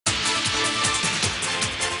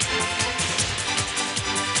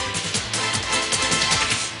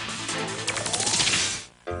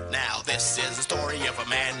This is the story of a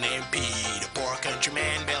man named Pete. A poor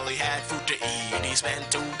countryman barely had food to eat. He spent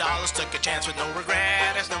 $2, took a chance with no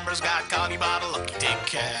regret. His numbers got caught, he bought a lucky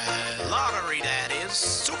ticket. Lottery, that is.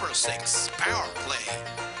 Super 6, power play.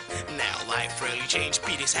 Now life really changed.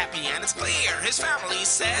 Pete is happy and it's clear. His family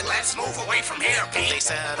said, let's move away from here, Pete. They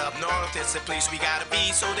said up north, it's the place we gotta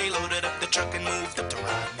be. So they loaded up the truck and moved up to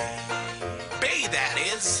Rodney Bay, that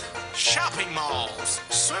is. Shopping malls,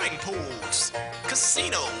 swimming pools,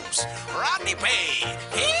 casinos, Rodney Bay.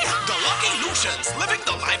 The Lucky Lucians, living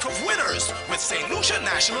the life of winners with St. Lucia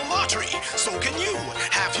National Lottery. So can you?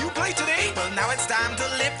 Have you played today? Well, now it's time to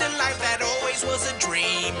live the life that always was a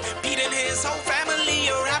dream. Pete and his whole family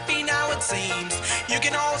are happy now, it seems. You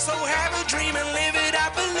can also have a dream and live it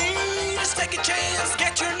happily. Just take a chance,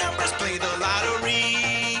 get your numbers, play the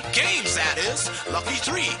lottery. Games, that is. Lucky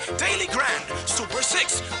 3, Daily Grand, Super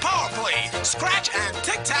 6, Power Play, Scratch, and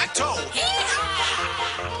Tic-Tac-Toe.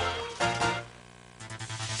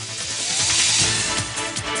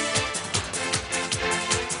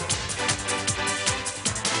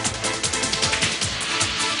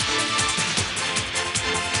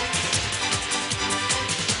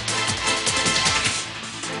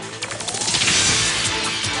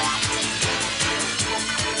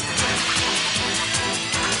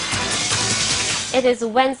 It is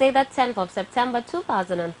Wednesday, the 10th of September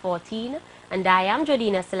 2014, and I am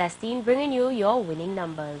Jodina Celestine bringing you your winning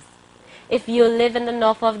numbers. If you live in the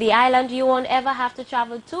north of the island, you won't ever have to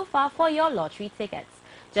travel too far for your lottery tickets.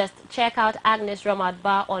 Just check out Agnes Romard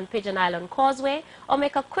Bar on Pigeon Island Causeway or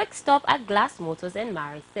make a quick stop at Glass Motors in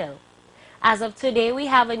Marysill. As of today, we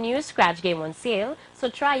have a new scratch game on sale, so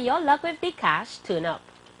try your luck with the cash tune-up.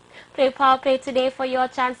 Play Power Play today for your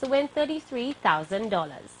chance to win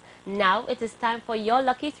 $33,000. Now it is time for your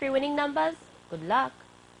lucky 3 winning numbers. Good luck.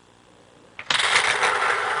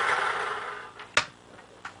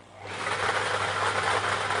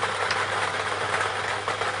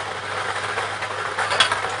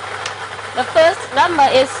 The first number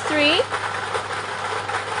is 3.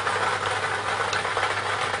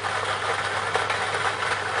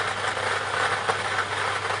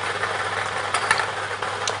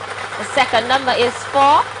 The second number is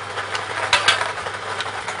 4.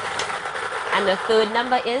 And the third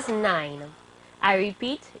number is 9. I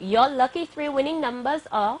repeat, your lucky 3 winning numbers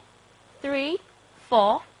are 3,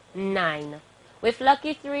 4, 9. With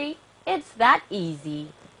lucky 3, it's that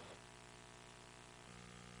easy.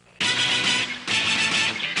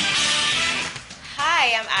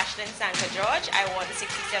 Hi, I'm Ashlyn Sanka George. I won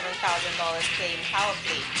 $67,000 playing Power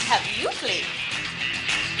Play. Have you played?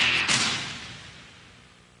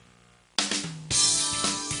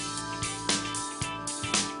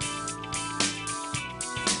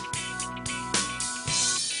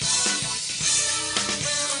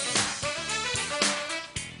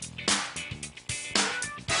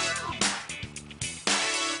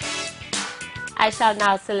 I shall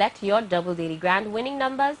now select your double daily grand winning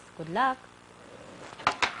numbers. Good luck.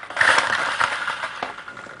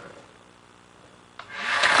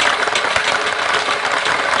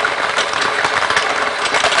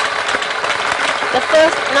 The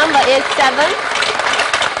first number is 7.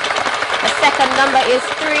 The second number is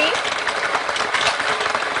 3.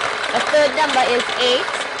 The third number is 8.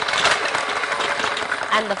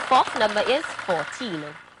 And the fourth number is 14.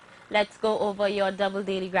 Let's go over your double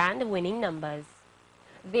daily grand winning numbers.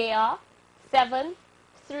 They are 7,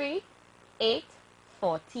 3, 8,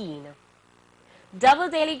 14. Double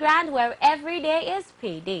daily grand where every day is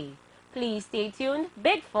payday. Please stay tuned.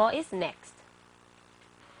 Big 4 is next.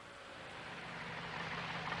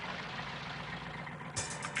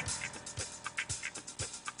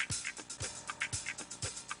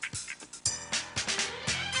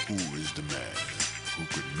 Who is the man who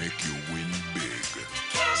could make you win big?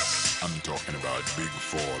 I'm talking about Big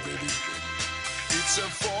 4, baby. It's a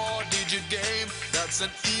 4-digit game, that's an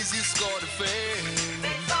easy score to fame.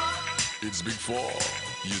 It's Big 4,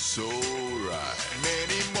 you're so right.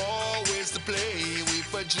 Many more ways to play, we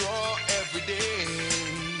for draw every day.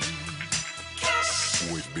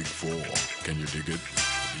 With Big 4, can you dig it?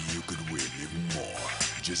 You could win even more.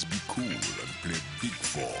 Just be cool and play Big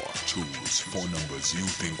 4. Choose 4 numbers you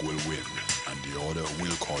think will win, and the order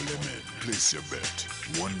will call them in. Place your bet,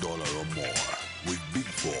 $1 or more. With Big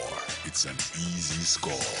 4, it's an easy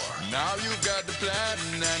score. Now you got the plan,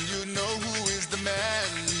 and you know who is the man.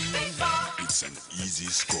 Big 4. It's an easy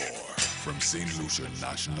score from St. Lucia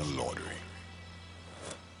National Lottery.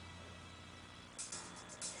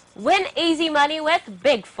 Win easy money with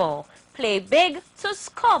Big 4. Play big to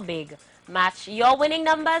score big. Match your winning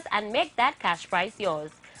numbers and make that cash prize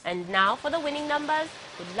yours. And now for the winning numbers.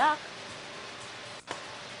 Good luck.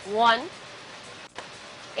 1,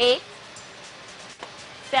 8,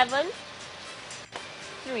 7,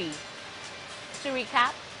 3. To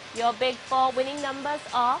recap, your big four winning numbers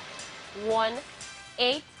are 1,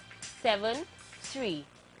 8, 7, 3.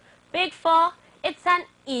 Big four, it's an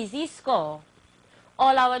easy score.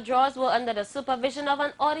 All our draws were under the supervision of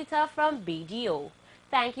an auditor from BDO.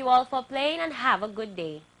 Thank you all for playing and have a good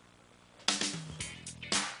day.